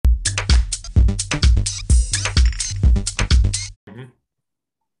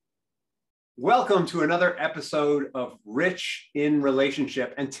Welcome to another episode of Rich in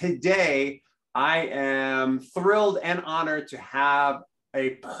Relationship. And today I am thrilled and honored to have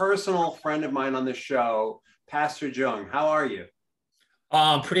a personal friend of mine on the show, Pastor Jung. How are you?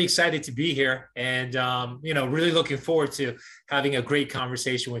 I'm pretty excited to be here and, really looking forward to having a great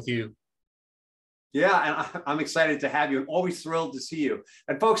conversation with you. Yeah, and I'm excited to have you and always thrilled to see you.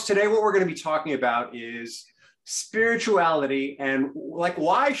 And folks, today what we're going to be talking about is spirituality and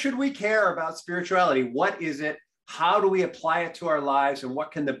why should we care about spirituality? What is it? How do we apply it to our lives? And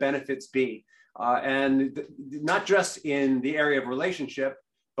what can the benefits be? Not just in the area of relationship,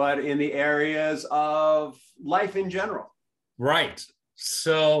 but in the areas of life in general. Right.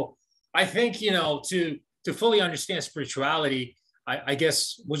 So I think, to fully understand spirituality, I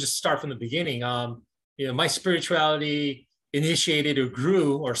guess we'll just start from the beginning. My spirituality initiated or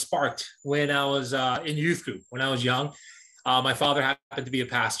grew or sparked when I was in youth group, when I was young. My father happened to be a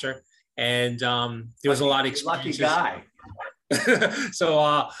pastor, and there was a lot of experiences. Lucky guy.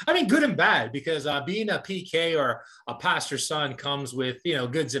 So, good and bad, because being a PK or a pastor's son comes with,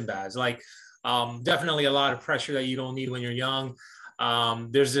 goods and bads. Definitely a lot of pressure that you don't need when you're young.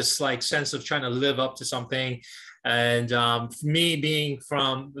 There's this sense of trying to live up to something. And for me being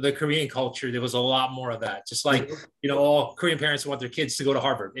from the Korean culture, there was a lot more of that. Just all Korean parents want their kids to go to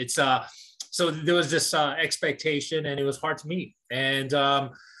Harvard. It's so there was this expectation, and it was hard to meet. And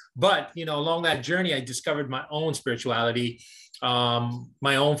but along that journey, I discovered my own spirituality,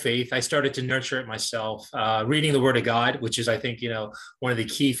 my own faith. I started to nurture it myself, reading the Word of God, which is, I think, one of the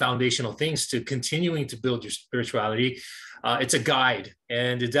key foundational things to continuing to build your spirituality. It's a guide,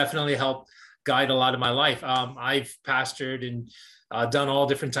 and it definitely helped guide a lot of my life. I've pastored and done all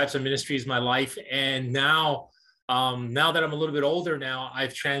different types of ministries in my life. And now that I'm a little bit older now,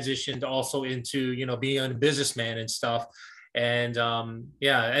 I've transitioned also into, being a businessman and stuff. And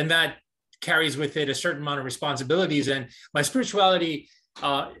and that carries with it a certain amount of responsibilities. And my spirituality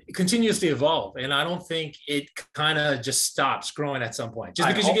continues to evolve. And I don't think it kind of just stops growing at some point, just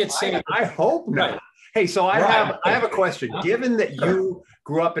because you get saved. I hope not. Right. Hey, so I have a question. Given that you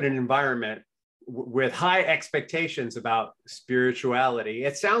grew up in an environment with high expectations about spirituality,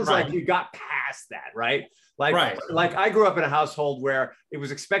 it sounds like you got past that, right? Like I grew up in a household where it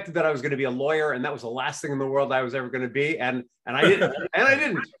was expected that I was going to be a lawyer, and that was the last thing in the world I was ever going to be, and I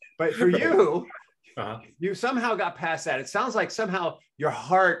didn't. But for you, you somehow got past that. It sounds like somehow your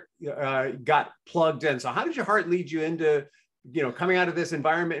heart got plugged in. So how did your heart lead you into, coming out of this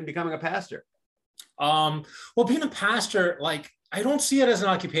environment and becoming a pastor? Well, being a pastor, I don't see it as an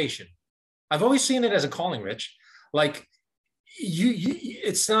occupation. I've always seen it as a calling, Rich.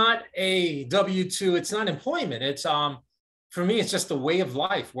 It's not a W-2, it's not employment. It's for me, it's just a way of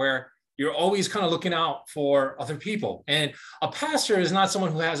life where you're always kind of looking out for other people. And a pastor is not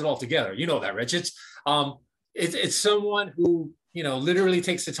someone who has it all together. You know that, Rich. It's someone who, literally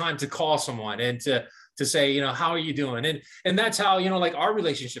takes the time to call someone and to say, how are you doing? And that's how, our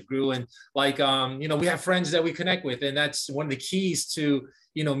relationship grew. And we have friends that we connect with. And that's one of the keys to,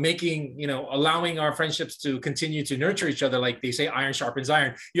 allowing our friendships to continue to nurture each other. Like they say, iron sharpens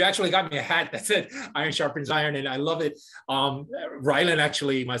iron. You actually got me a hat that said iron sharpens iron, and I love it. Rylan,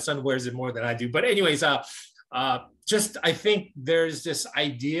 actually, my son wears it more than I do. But anyways, I think there's this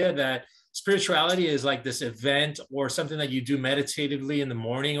idea that spirituality is like this event or something that you do meditatively in the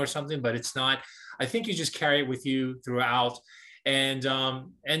morning or something, but it's not. I think you just carry it with you throughout. And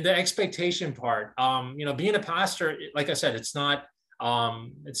the expectation part, being a pastor, like I said, it's not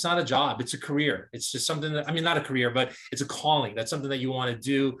a job, it's a career. It's just something that, not a career, but it's a calling. That's something that you want to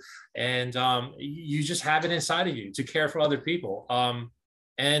do. And you just have it inside of you to care for other people.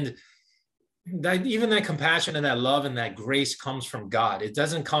 And even that compassion and that love and that grace comes from God. It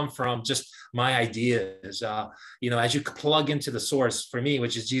doesn't come from just my ideas. As you plug into the source, for me,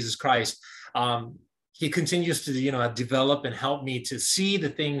 which is Jesus Christ, he continues to, develop and help me to see the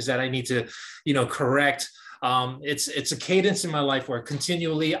things that I need to, correct. It's a cadence in my life where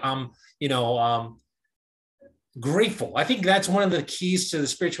continually I'm, grateful. I think that's one of the keys to the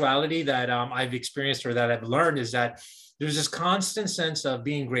spirituality that I've experienced or that I've learned, is that there's this constant sense of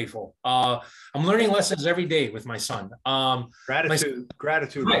being grateful. I'm learning lessons every day with my son. Gratitude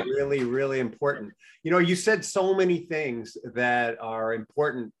is really, really important. You said so many things that are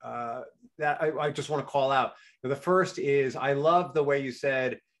important that I just want to call out. The first is, I love the way you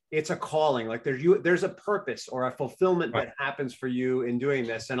said it's a calling. Like there's a purpose or a fulfillment that happens for you in doing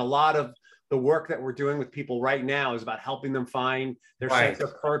this. And a lot of the work that we're doing with people right now is about helping them find their sense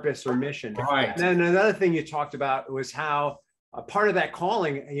of purpose or mission. Right. And then another thing you talked about was how a part of that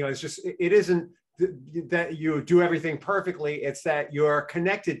calling, is just, it isn't that you do everything perfectly. It's that you're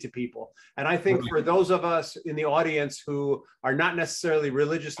connected to people. And I think for those of us in the audience who are not necessarily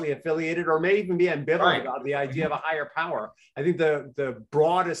religiously affiliated, or may even be ambivalent about the idea of a higher power, I think the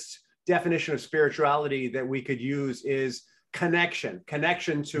broadest definition of spirituality that we could use is connection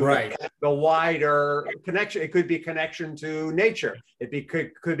to the wider connection. It could be connection to nature.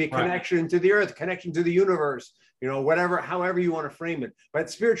 Could be connection to the earth, connection to the universe, you know, whatever, however you want to frame it. But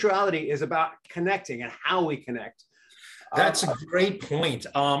spirituality is about connecting and how we connect. That's a great point.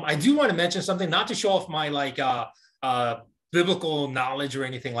 I do want to mention something, not to show off my biblical knowledge or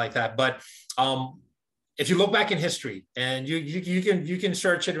anything like that, but if you look back in history, and you can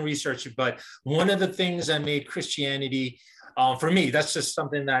search it and research it, but one of the things that made Christianity, for me, that's just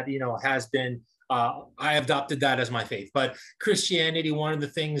something that, you know, has been, I adopted that as my faith. But Christianity, one of the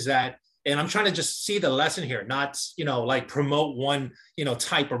things that, and I'm trying to just see the lesson here, not, you know, like promote one, you know,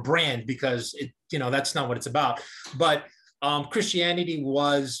 type or brand, because it, you know, that's not what it's about. But Christianity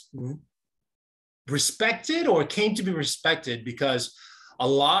was respected, or came to be respected, because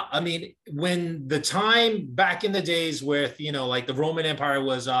when the time back in the days with, you know, like the Roman Empire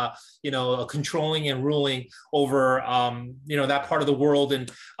was, you know, controlling and ruling over, you know, that part of the world. And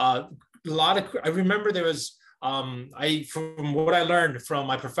I remember there was, from what I learned from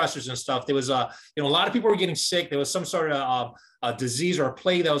my professors and stuff, there was you know, a lot of people were getting sick. There was some sort of a disease or a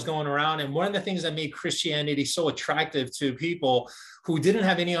plague that was going around. And one of the things that made Christianity so attractive to people who didn't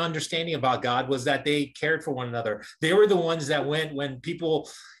have any understanding about God was that they cared for one another. They were the ones that went when people,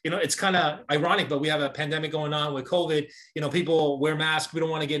 you know, it's kind of ironic, but we have a pandemic going on with COVID. You know, people wear masks. We don't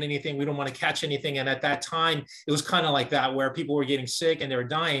want to get anything. We don't want to catch anything. And at that time, it was kind of like that, where people were getting sick and they were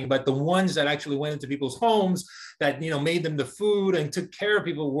dying. But the ones that actually went into people's homes, that, you know, made them the food and took care of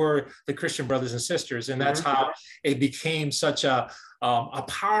people, were the Christian brothers and sisters. And that's how it became such a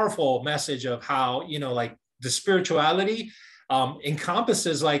powerful message of how, you know, like the spirituality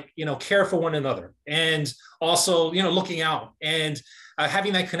encompasses, like, you know, care for one another, and also, you know, looking out and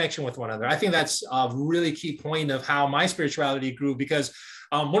having that connection with one another. I think that's a really key point of how my spirituality grew, because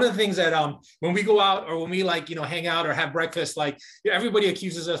one of the things that when we go out, or when we, like, you know, hang out or have breakfast, like, everybody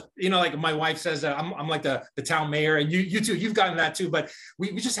accuses us, you know, like my wife says that I'm like the town mayor, and you too, you've gotten that too. But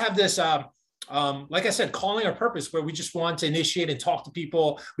we just have this, like I said, calling our purpose, where we just want to initiate and talk to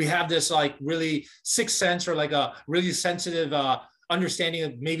people. We have this, like, really sixth sense, or like a really sensitive understanding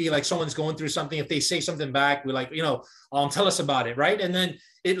of maybe like someone's going through something. If they say something back, we're like, you know, tell us about it, right? And then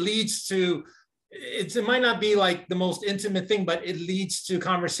it leads to, it might not be like the most intimate thing, but it leads to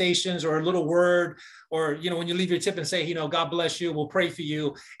conversations, or a little word, or, you know, when you leave your tip and say, you know, God bless you, we'll pray for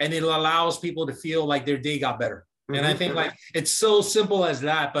you, and it allows people to feel like their day got better. And I think, like, it's so simple as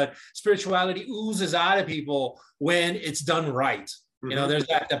that, but spirituality oozes out of people when it's done right. You know, there's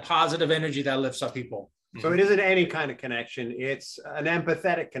that positive energy that lifts up people. So it isn't any kind of connection. It's an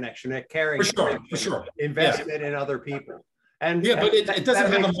empathetic connection, a caring for investment in other people. And but it doesn't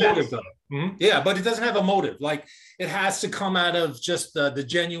have a motive, though. Yeah, but it doesn't have a motive. Like, it has to come out of just the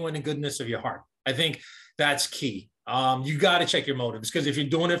genuine and goodness of your heart. I think that's key. You got to check your motives, because if you're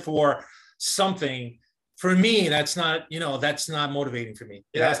doing it for something, for me, that's not, you know, that's not motivating for me.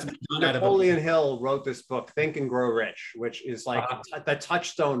 It has to be done out of Napoleon Hill wrote this book, Think and Grow Rich, which is like the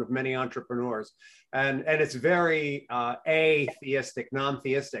touchstone of many entrepreneurs. And it's very atheistic,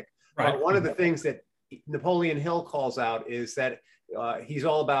 non-theistic. Right. But one of the things that Napoleon Hill calls out is that he's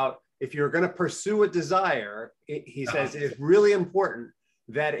all about, if you're going to pursue a desire, he says it's really important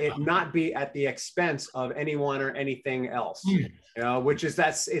that it not be at the expense of anyone or anything else. You know, which is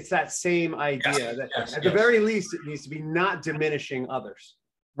it's that same idea that at the very least, it needs to be not diminishing others.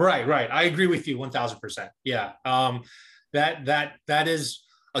 Right. I agree with you 1000%. Yeah. That is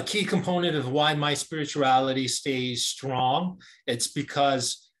a key component of why my spirituality stays strong. It's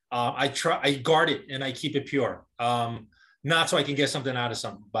because I guard it and I keep it pure. Not so I can get something out of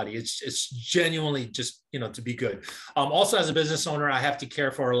somebody. It's genuinely just, you know, to be good. Also, as a business owner, I have to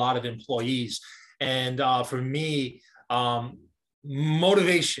care for a lot of employees. And for me,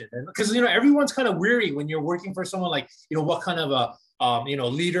 motivation, because, you know, everyone's kind of weary when you're working for someone, like, you know, what kind of a, you know,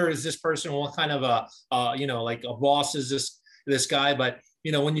 leader is this person? What kind of a, you know, like a boss is this guy? But,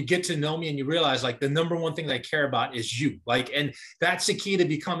 you know, when you get to know me and you realize, like, the number one thing that I care about is you, like, and that's the key to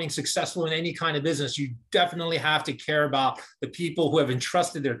becoming successful in any kind of business. You definitely have to care about the people who have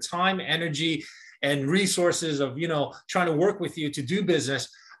entrusted their time, energy, and resources of, you know, trying to work with you to do business.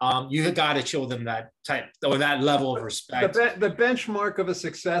 You got to show them that type or that level of respect. The benchmark of a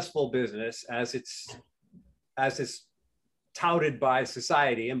successful business, as it's touted by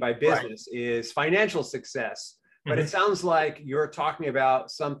society and by business, is financial success. but it sounds like you're talking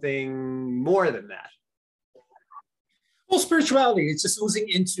about something more than that. Well, spirituality, it's just oozing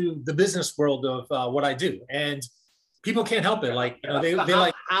into the business world of what I do. And people can't help it. Like, you know, they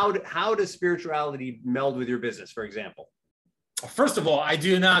like, how does spirituality meld with your business, for example? First of all, I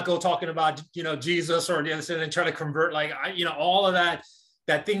do not go talking about, you know, Jesus or the other and try to convert, like, you know, all of that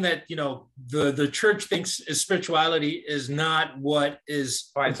thing that, you know, the church thinks is spirituality is not what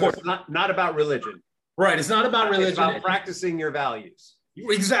is all right. important. So it's not about religion. Right. It's not about religion. It's about practicing your values.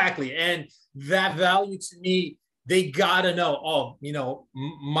 Exactly. And that value to me, they gotta know, oh, you know,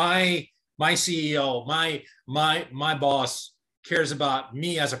 my CEO, my boss cares about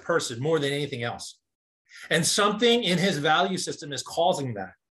me as a person more than anything else. And something in his value system is causing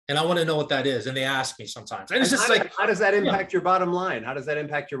that. And I want to know what that is. And they ask me sometimes. And it's just like, how does that impact your bottom line? How does that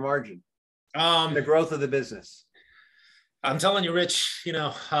impact your margin? The growth of the business? I'm telling you, Rich, you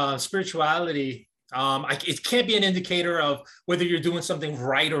know, spirituality, it can't be an indicator of whether you're doing something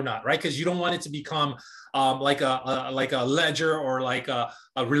right or not, right? Because you don't want it to become like a ledger or like a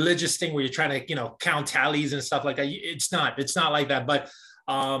religious thing where you're trying to, you know, count tallies and stuff like that. It's not like that. But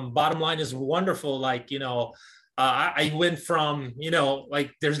bottom line is wonderful. Like, you know, I went from, you know,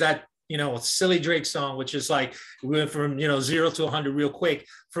 like there's that, you know, silly Drake song, which is like, we went from, you know, 0 to 100 real quick.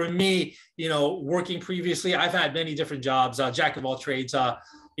 For me, you know, working previously, I've had many different jobs, jack of all trades,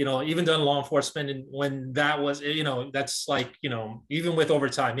 you know, even done law enforcement. And when that was, you know, that's like, you know, even with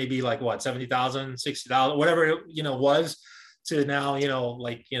overtime, maybe like what, 70,000, 60,000, whatever it, you know, was, to now, you know,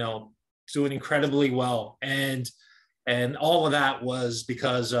 like, you know, doing incredibly well. And all of that was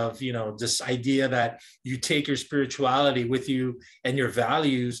because of, you know, this idea that you take your spirituality with you and your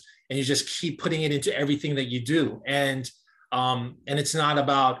values, and you just keep putting it into everything that you do. And it's not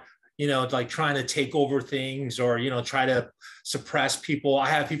about, you know, like trying to take over things or, you know, try to suppress people. I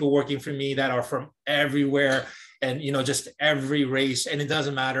have people working for me that are from everywhere and, you know, just every race, and it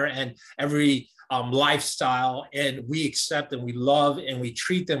doesn't matter, and every lifestyle, and we accept and we love and we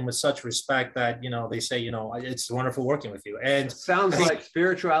treat them with such respect that, you know, they say, you know, it's wonderful working with you. And it sounds like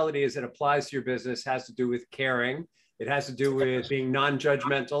spirituality as it applies to your business has to do with caring. It has to do with being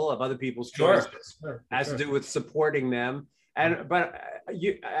non-judgmental of other people's choices. Sure. Has to do with supporting them. But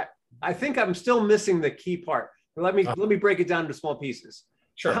I think I'm still missing the key part. Let me break it down into small pieces.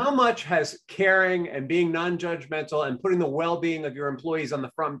 Sure. How much has caring and being non-judgmental and putting the well-being of your employees on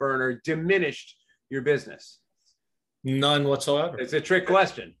the front burner diminished your business? None whatsoever. It's a trick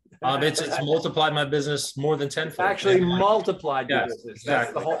question. It's multiplied my business more than tenfold. Actually multiplied your business.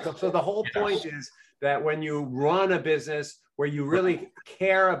 Exactly. So the whole point is that when you run a business where you really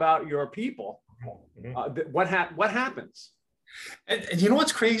care about your people, what happens? And you know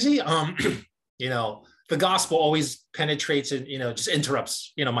what's crazy? You know, the gospel always penetrates and, you know, just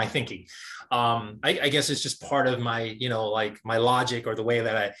interrupts, you know, my thinking. I guess it's just part of my, you know, like my logic or the way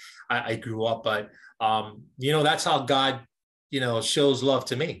that I grew up. But, you know, that's how God, you know, shows love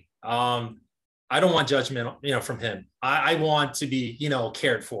to me. I don't want judgment, you know, from him. I want to be, you know,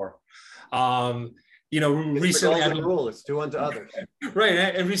 cared for. You know, recently it's do unto others. Right.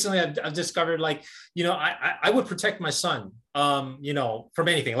 And recently I've discovered, like, you know, I would protect my son, you know, from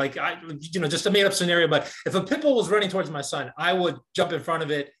anything. Like, you know, just a made up scenario, but if a pit bull was running towards my son, I would jump in front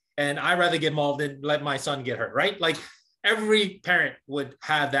of it, and I'd rather get mauled than let my son get hurt. Right. Like, every parent would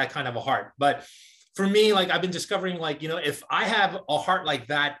have that kind of a heart. But for me, like, I've been discovering, like, you know, if I have a heart like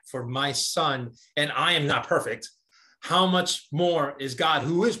that for my son and I am not perfect, how much more is God,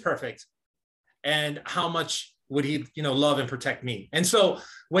 who is perfect, and how much would he, you know, love and protect me? And so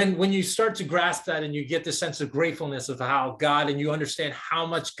when you start to grasp that and you get the sense of gratefulness of how God, and you understand how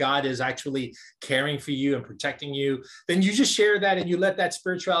much God is actually caring for you and protecting you, then you just share that and you let that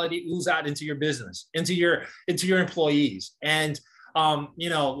spirituality ooze out into your business, into your employees. And, you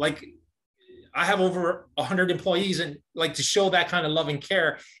know, like, I have over 100 employees, and like, to show that kind of love and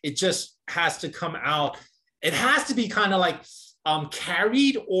care, it just has to come out. It has to be kind of like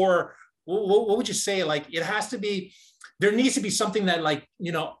carried, or what would you say? Like, it has to be, there needs to be something that, like,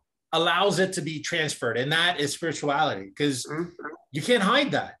 you know, allows it to be transferred. And that is spirituality, because you can't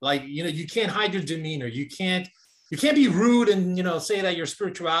hide that. Like, you know, you can't hide your demeanor. You can't be rude and, you know, say that your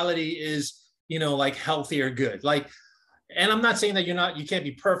spirituality is, you know, like, healthy or good. Like, and I'm not saying that you can't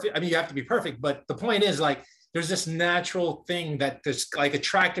be perfect. I mean, you have to be perfect, but the point is, like, there's this natural thing that there's like a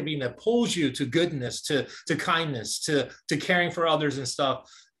tractor beam that pulls you to goodness, to kindness, to caring for others and stuff,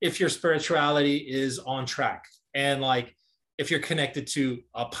 if your spirituality is on track. And, like, if you're connected to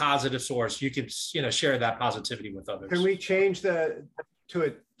a positive source, you can, you know, share that positivity with others. Can we change to a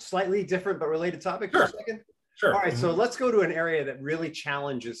slightly different but related topic for a second? Sure. All right, so let's go to an area that really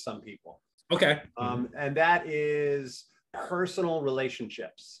challenges some people. Okay. And that is personal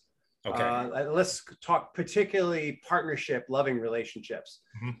relationships. Okay. Let's talk particularly partnership, loving relationships.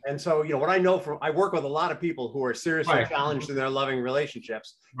 Mm-hmm. And so, what I know from, I work with a lot of people who are seriously challenged in their loving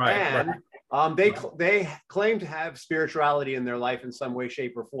relationships. And they claim to have spirituality in their life in some way,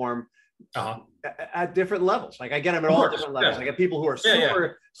 shape, or form at different levels. Like I get them at all different levels. I get people who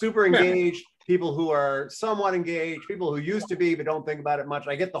are super engaged, people who are somewhat engaged, people who used to be but don't think about it much.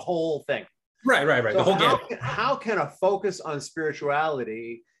 I get the whole thing. Right. So the whole how can a focus on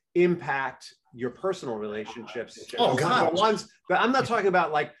spirituality impact your personal relationships? Oh, God. The ones, but I'm not talking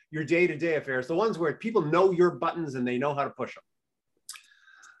about like your day-to-day affairs, the ones where people know your buttons and they know how to push them.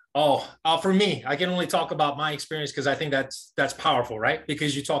 For me, I can only talk about my experience because I think that's powerful, right?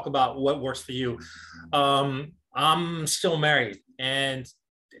 Because you talk about what works for you. I'm still married, and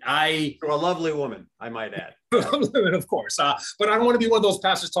You're a lovely woman, I might add. Of course. But I don't want to be one of those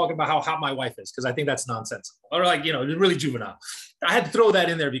pastors talking about how hot my wife is, because I think that's nonsensical, or like, really juvenile. I had to throw that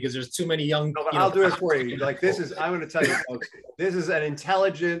in there because there's too many young. No, but I'll do it for you. Like I'm going to tell you, folks, this is an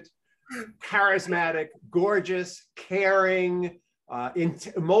intelligent, charismatic, gorgeous, caring,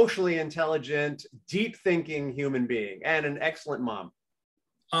 emotionally intelligent, deep thinking human being, and an excellent mom.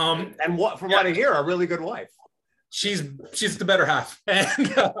 And from what I hear, a really good wife. She's the better half. And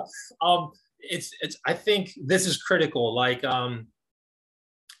it's I think this is critical. Like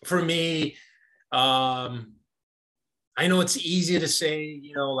for me, I know it's easy to say,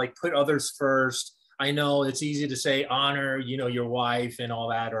 like put others first. I know it's easy to say honor, your wife and all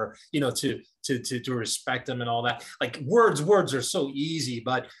that, or to respect them and all that. Like words are so easy,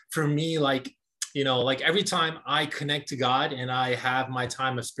 but for me, like every time I connect to God and I have my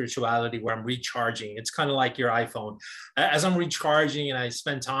time of spirituality where I'm recharging, it's kind of like your iPhone. As I'm recharging and I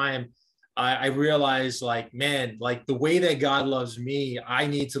spend time, I realize like, man, like the way that God loves me, I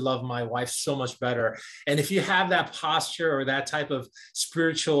need to love my wife so much better. And if you have that posture or that type of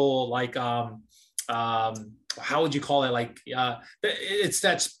spiritual, like, how would you call it? Like, it's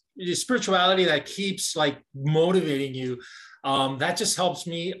that spirituality that keeps like motivating you. That just helps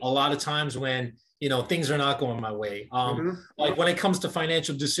me a lot of times when, things are not going my way. Like when it comes to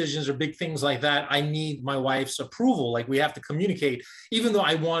financial decisions or big things like that, I need my wife's approval. Like we have to communicate, even though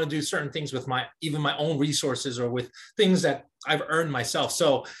I want to do certain things with even my own resources or with things that I've earned myself.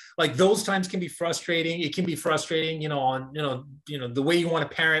 So like those times can be frustrating. It can be frustrating, on, the way you want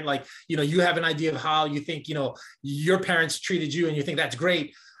to parent, like, you have an idea of how you think, your parents treated you and you think that's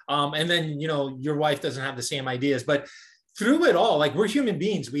great. And then, your wife doesn't have the same ideas, but through it all, like we're human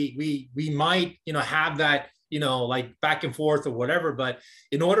beings, we might, have that, like back and forth or whatever, but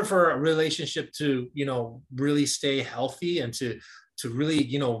in order for a relationship to, really stay healthy and to really,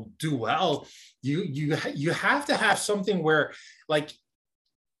 do well, you have to have something where like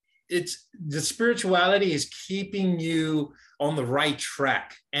it's the spirituality is keeping you on the right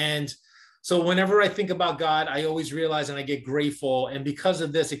track. And so whenever I think about God, I always realize and I get grateful. And because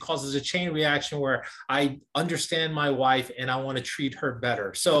of this, it causes a chain reaction where I understand my wife and I want to treat her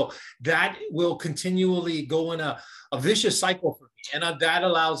better. So that will continually go in a vicious cycle for me. And that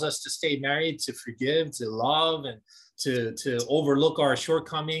allows us to stay married, to forgive, to love, and to overlook our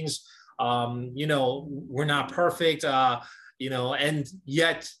shortcomings. We're not perfect. And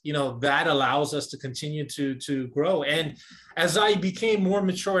yet, that allows us to continue to grow. And as I became more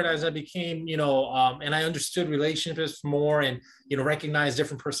mature and as I became, and I understood relationships more and, recognize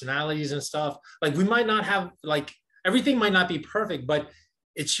different personalities and stuff, like we might not have, like everything might not be perfect, but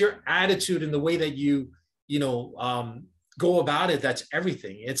it's your attitude and the way that you, go about it. That's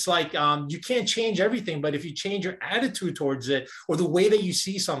everything. It's like, you can't change everything, but if you change your attitude towards it or the way that you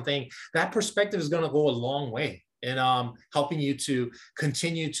see something, that perspective is going to go a long way. And helping you to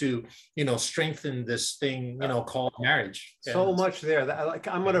continue to, strengthen this thing, called marriage. So much there.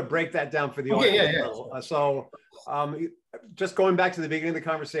 I'm going to break that down for the audience. So just going back to the beginning of the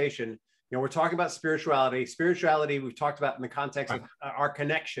conversation, we're talking about spirituality. Spirituality, we've talked about in the context of our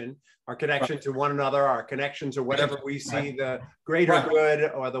connection to one another, our connection to whatever we see, the greater good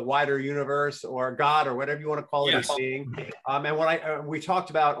or the wider universe or God or whatever you want to call it as being. And we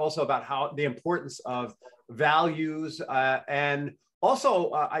talked about also about how the importance of values and also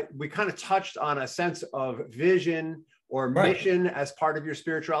we kind of touched on a sense of vision or mission as part of your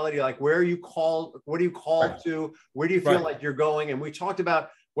spirituality. Like where are you called? What are you called to? Where do you feel like you're going? And we talked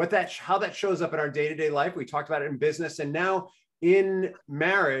about how that shows up in our day-to-day life. We talked about it in business, and now in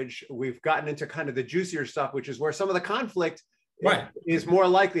marriage, we've gotten into kind of the juicier stuff, which is where some of the conflict is more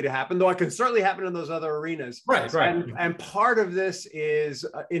likely to happen, though it can certainly happen in those other arenas. And part of this is,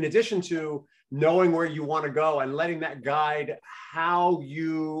 in addition to knowing where you want to go and letting that guide how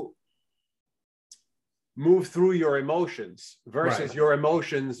you move through your emotions versus your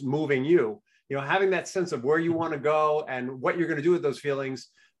emotions moving you. You know, having that sense of where you want to go and what you're going to do with those feelings.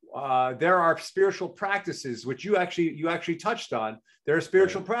 There are spiritual practices, which you actually touched on. There are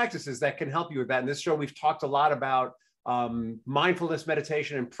spiritual practices that can help you with that. In this show, we've talked a lot about mindfulness,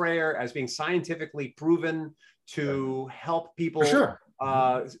 meditation, and prayer as being scientifically proven to help people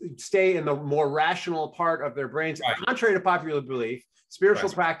stay in the more rational part of their brains. Contrary to popular belief, spiritual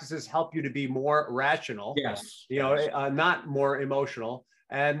practices help you to be more rational, not more emotional.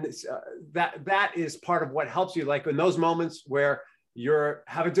 And that is part of what helps you. Like in those moments where you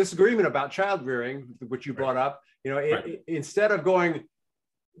have a disagreement about child rearing, which you brought up, instead of going,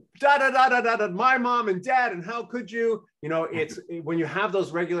 da da da da da da, my mom and dad, and how could you? It's when you have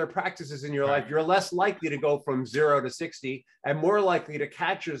those regular practices in your life, you're less likely to go from 0 to 60 and more likely to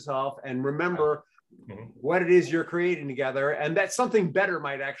catch yourself and remember what it is you're creating together, and that something better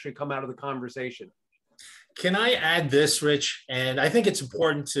might actually come out of the conversation. Can I add this, Rich? And I think it's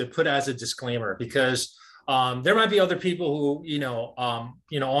important to put as a disclaimer, because there might be other people who,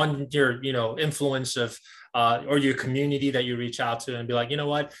 on your, influence of or your community that you reach out to and be like, you know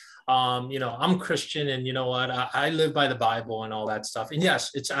what, I'm Christian, and you know what, I live by the Bible and all that stuff. And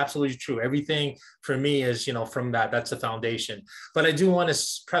yes, it's absolutely true. Everything for me is, from that's the foundation. But I do want to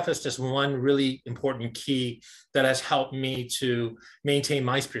preface this one really important key that has helped me to maintain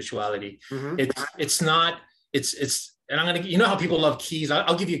my spirituality. It's not, and I'm going to, how people love keys.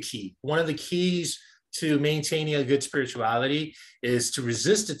 I'll give you a key. One of the keys to maintaining a good spirituality is to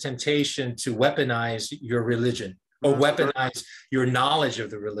resist the temptation to weaponize your religion or weaponize your knowledge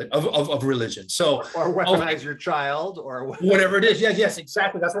of the of religion. So, or weaponize your child or whatever it is. Yes,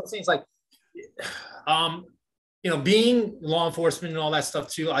 exactly. That's what I'm saying. It's like, being law enforcement and all that stuff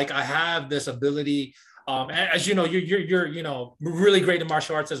too. Like I have this ability. As you know, you're really great in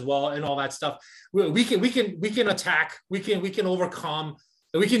martial arts as well and all that stuff. We can attack. We can overcome.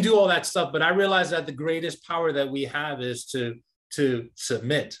 We can do all that stuff, but I realize that the greatest power that we have is to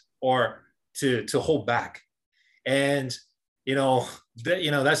submit or to hold back. And,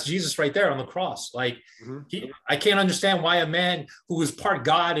 that's Jesus right there on the cross. Like I can't understand why a man who is part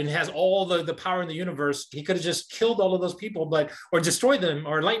God and has all the power in the universe, he could have just killed all of those people, or destroyed them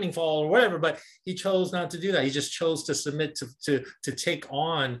or lightning fall or whatever, but he chose not to do that. He just chose to submit to take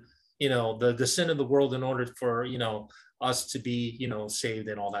on, the sin of the world in order for, us to be, saved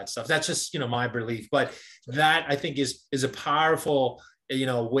and all that stuff. That's just, my belief. But that I think is a powerful,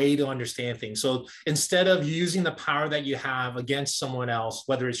 way to understand things. So instead of using the power that you have against someone else,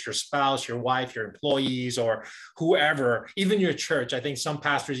 whether it's your spouse, your wife, your employees, or whoever, even your church, I think some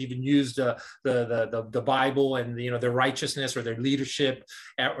pastors even use the Bible and, their righteousness or their leadership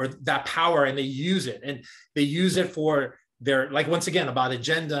or that power, and they use it. And they use it for they're like, once again, about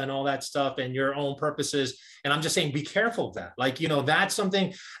agenda and all that stuff and your own purposes. And I'm just saying, be careful of that. Like, that's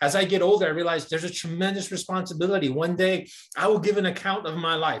something, as I get older, I realize there's a tremendous responsibility. One day I will give an account of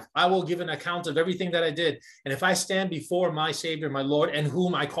my life. I will give an account of everything that I did. And if I stand before my Savior, my Lord, and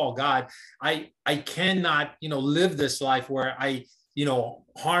whom I call God, I cannot, live this life where I,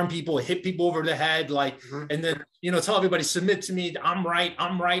 harm people, hit people over the head, like, and then, tell everybody, submit to me. I'm right.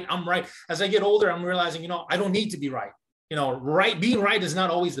 As I get older, I'm realizing, I don't need to be right. Being right is not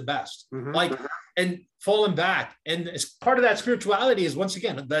always the best. And falling back. And as part of that spirituality is, once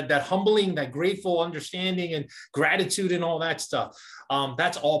again, that humbling, that grateful understanding and gratitude and all that stuff.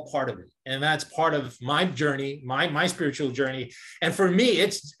 That's all part of it. And that's part of my journey, my spiritual journey. And for me,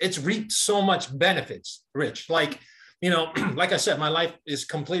 it's reaped so much benefits, Rich. Like, like I said, my life is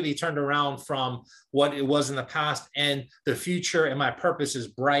completely turned around from what it was in the past, and the future and my purpose is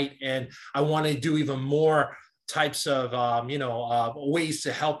bright. And I want to do even more types of, ways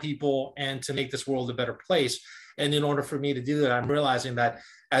to help people and to make this world a better place. And in order for me to do that, I'm realizing that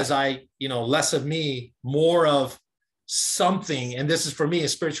as I, less of me, more of something, and this is for me, a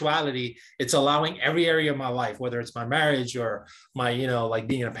spirituality, it's allowing every area of my life, whether it's my marriage or my, like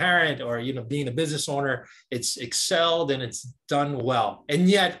being a parent or, being a business owner, it's excelled and it's done well. And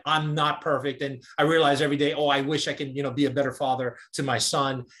yet I'm not perfect. And I realize every day, I wish I can, be a better father to my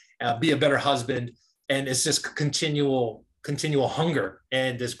son, be a better husband. And it's just continual hunger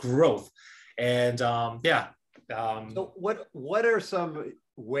and this growth. And so what are some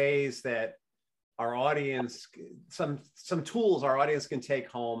ways that our audience, some tools our audience can take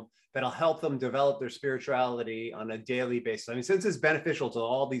home that'll help them develop their spirituality on a daily basis? I mean, since it's beneficial to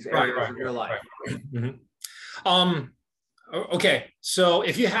all these areas of your life. Okay, so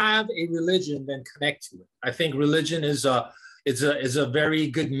if you have a religion, then connect to it. I think religion is a very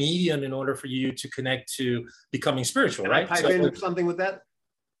good medium in order for you to connect to becoming spiritual, right? Can I pipe in something with that?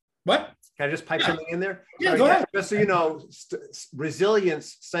 What? Can I just pipe something in there? Yeah, go ahead. Just so you know,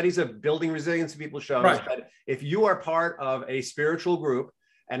 resilience, studies of building resilience in people shows that if you are part of a spiritual group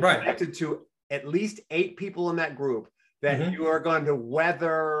and connected to at least 8 people in that group, that you are going to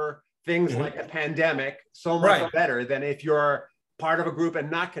weather things like a pandemic so much better than if you're part of a group and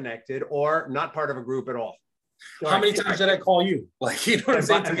not connected, or not part of a group at all. How many times did I call you? Like, you know what I'm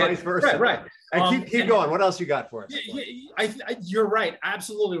saying? And vice versa. Right. And keep going. What else you got for us? You're right.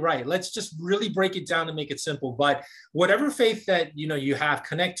 Absolutely right. Let's just really break it down and make it simple. But whatever faith that, you know, you have,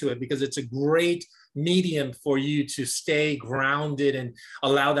 connect to it, because it's a great medium for you to stay grounded and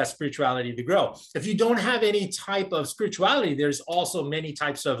allow that spirituality to grow. If you don't have any type of spirituality, there's also many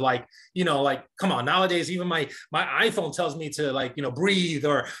types of, like, you know, like, come on, nowadays, even my iPhone tells me to, like, you know, breathe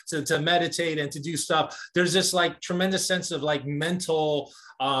or to meditate and to do stuff. There's this like tremendous sense of like mental,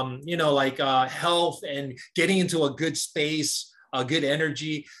 you know, like health and getting into a good space, a good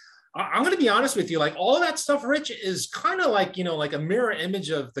energy. I'm going to be honest with you, like all of that stuff, Rich, is kind of like, you know, like a mirror image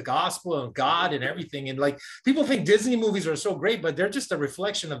of the gospel and God and everything. And like people think Disney movies are so great, but they're just a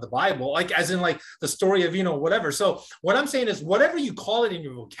reflection of the Bible, like as in like the story of, you know, whatever. So what I'm saying is whatever you call it in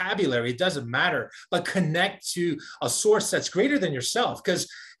your vocabulary, it doesn't matter, but connect to a source that's greater than yourself, because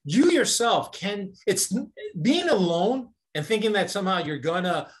you yourself it's being alone and thinking that somehow you're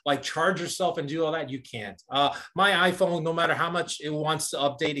gonna like charge yourself and do all that. You can't. My iPhone, no matter how much it wants to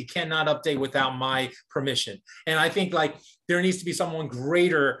update, it cannot update without my permission. And I think like there needs to be someone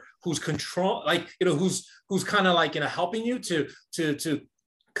greater who's control, like, you know, who's kind of like, you know, helping you to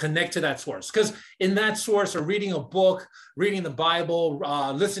connect to that source. Because in that source, or reading a book, reading the Bible,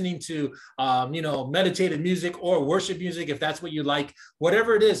 listening to, you know, meditative music or worship music, if that's what you like,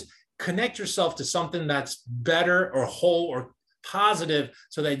 whatever it is, connect yourself to something that's better or whole or positive,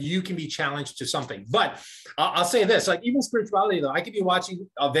 so that you can be challenged to something. But I'll say this, like even spirituality though, I could be watching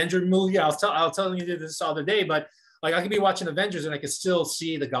Avenger movie. I was telling you this the other day, but like I could be watching Avengers and I can still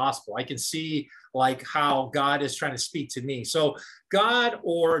see the gospel. I can see like how God is trying to speak to me. So God,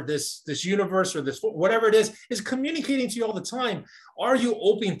 or this universe, or this whatever it is communicating to you all the time. Are you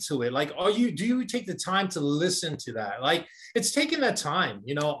open to it? Like, do you take the time to listen to that? Like, it's taking that time,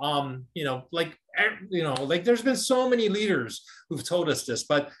 you know, like there's been so many leaders who've told us this,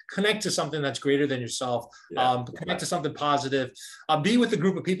 but connect to something that's greater than yourself. Connect to something positive. Be with a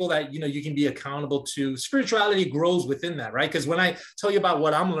group of people that, you know, you can be accountable to. Spirituality grows within that, right? Because when I tell you about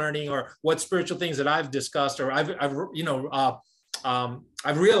what I'm learning or what spiritual things that I've discussed, or I've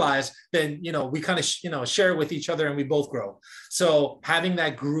realized, then, you know, we kind of, you know, share with each other and we both grow. So having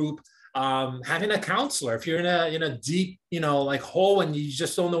that group, having a counselor, if you're in a deep, you know, like hole and you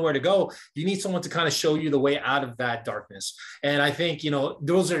just don't know where to go, you need someone to kind of show you the way out of that darkness. And I think, you know,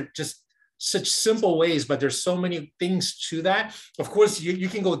 those are just such simple ways, but there's so many things to that. Of course, you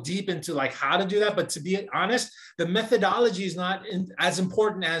can go deep into like how to do that, but to be honest, the methodology is not as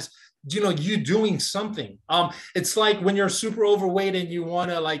important as, you know, you doing something. It's like when you're super overweight and you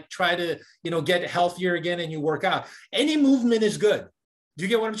want to like try to, you know, get healthier again and you work out. Any movement is good. Do you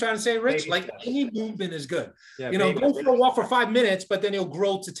get what I'm trying to say, Rich? Like any movement is good. Yeah, you know, go for a walk for 5 minutes, but then it'll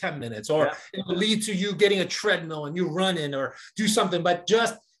grow to 10 minutes, or it'll lead to you getting a treadmill and you running or do something, but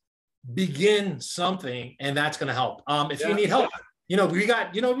just begin something, and that's going to help. If you need help, you know, we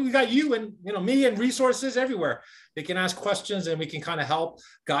got you and, you know, me and resources everywhere. They can ask questions and we can kind of help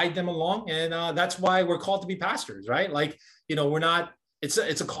guide them along. And that's why we're called to be pastors, right? Like, you know, we're not, it's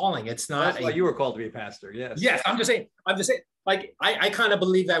a calling. It's not. That's why you were called to be a pastor. Yes. Yes. I'm just saying, like, I kind of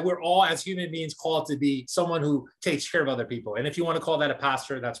believe that we're all as human beings called to be someone who takes care of other people. And if you want to call that a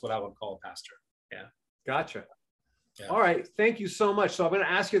pastor, that's what I would call a pastor. Yeah. Gotcha. Yeah. All right. Thank you so much. So I'm going to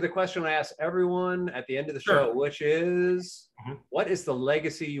ask you the question I ask everyone at the end of the show, which is, what is the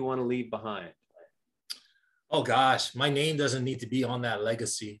legacy you want to leave behind? Oh gosh, my name doesn't need to be on that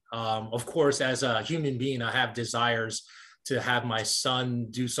legacy. Of course, as a human being, I have desires to have my son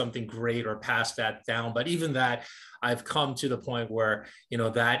do something great or pass that down. But even that, I've come to the point where, you know,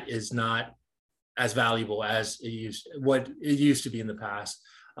 that is not as valuable as what it used to be in the past.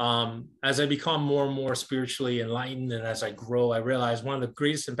 As I become more and more spiritually enlightened, and as I grow, I realize one of the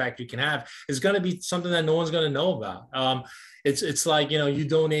greatest impact you can have is going to be something that no one's going to know about. It's like, you know, you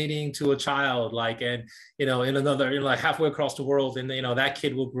donating to a child, like, and, you know, in another, you know, like halfway across the world, and, you know, that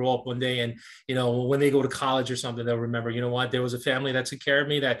kid will grow up one day, and, you know, when they go to college or something, they'll remember, you know what, there was a family that took care of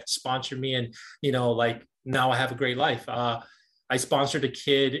me, that sponsored me, and, you know, like now I have a great life. I sponsored a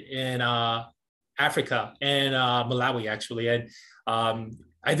kid in Africa and Malawi, actually, and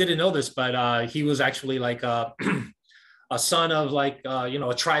I didn't know this, but he was actually like a son of like,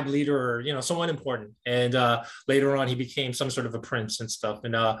 a tribe leader or, someone important. And later on, he became some sort of a prince and stuff.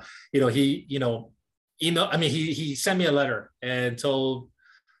 And, he, he sent me a letter and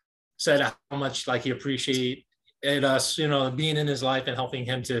said how much like he appreciated us, being in his life and helping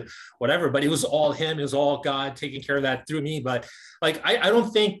him to whatever, but it was all him. It was all God taking care of that through me. But like, I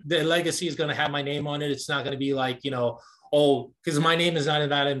don't think the legacy is going to have my name on it. It's not going to be like, because my name is not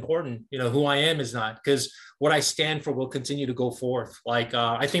that important. Who I am is not, because what I stand for will continue to go forth. Like,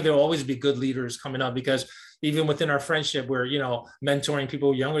 I think there will always be good leaders coming up, because even within our friendship, we're, mentoring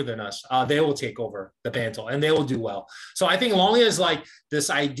people younger than us. They will take over the mantle and they will do well. So I think long as like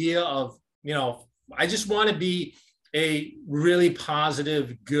this idea of, I just want to be a really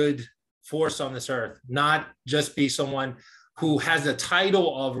positive, good force on this earth, not just be someone who has the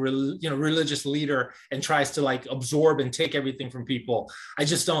title of, religious leader and tries to like absorb and take everything from people. I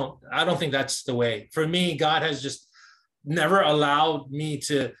don't think that's the way. For me, God has just never allowed me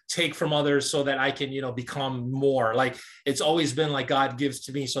to take from others so that I can, become more. Like, it's always been like God gives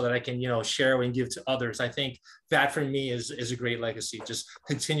to me so that I can, share and give to others. I think that for me is a great legacy. Just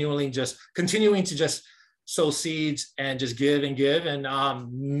continuing to just sow seeds and just give and give, and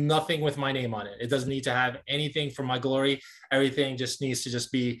nothing with my name on it. It doesn't need to have anything for my glory. Everything just needs to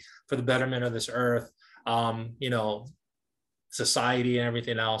just be for the betterment of this earth, society and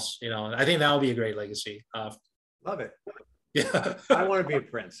everything else. I think that will be a great legacy. Love it. Yeah. I want to be a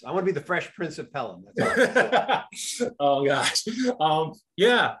prince. I want to be the Fresh Prince of Pelham. Oh gosh. It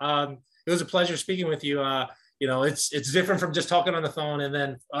was a pleasure speaking with you. It's different from just talking on the phone and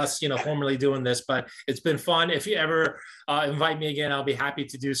then us, formally doing this, but it's been fun. If you ever invite me again, I'll be happy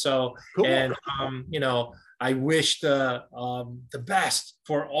to do so. Cool. And I wish the best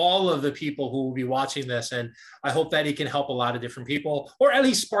for all of the people who will be watching this. And I hope that it can help a lot of different people, or at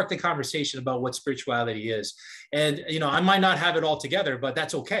least spark the conversation about what spirituality is. And, I might not have it all together, but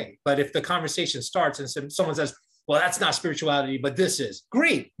that's okay. But if the conversation starts and someone says, well, that's not spirituality, but this is,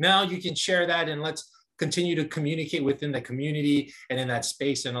 great. Now you can share that, and let's continue to communicate within the community and in that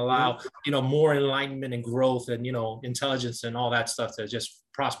space, and allow, more enlightenment and growth and, intelligence and all that stuff to just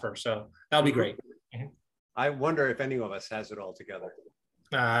prosper. So that'll be great. I wonder if any of us has it all together.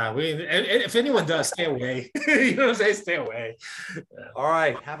 If anyone does, stay away. You know what I'm saying? Stay away. All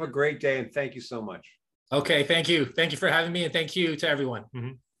right. Have a great day, and thank you so much. Okay. Thank you. Thank you for having me, and thank you to everyone.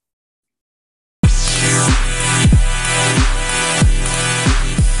 Mm-hmm.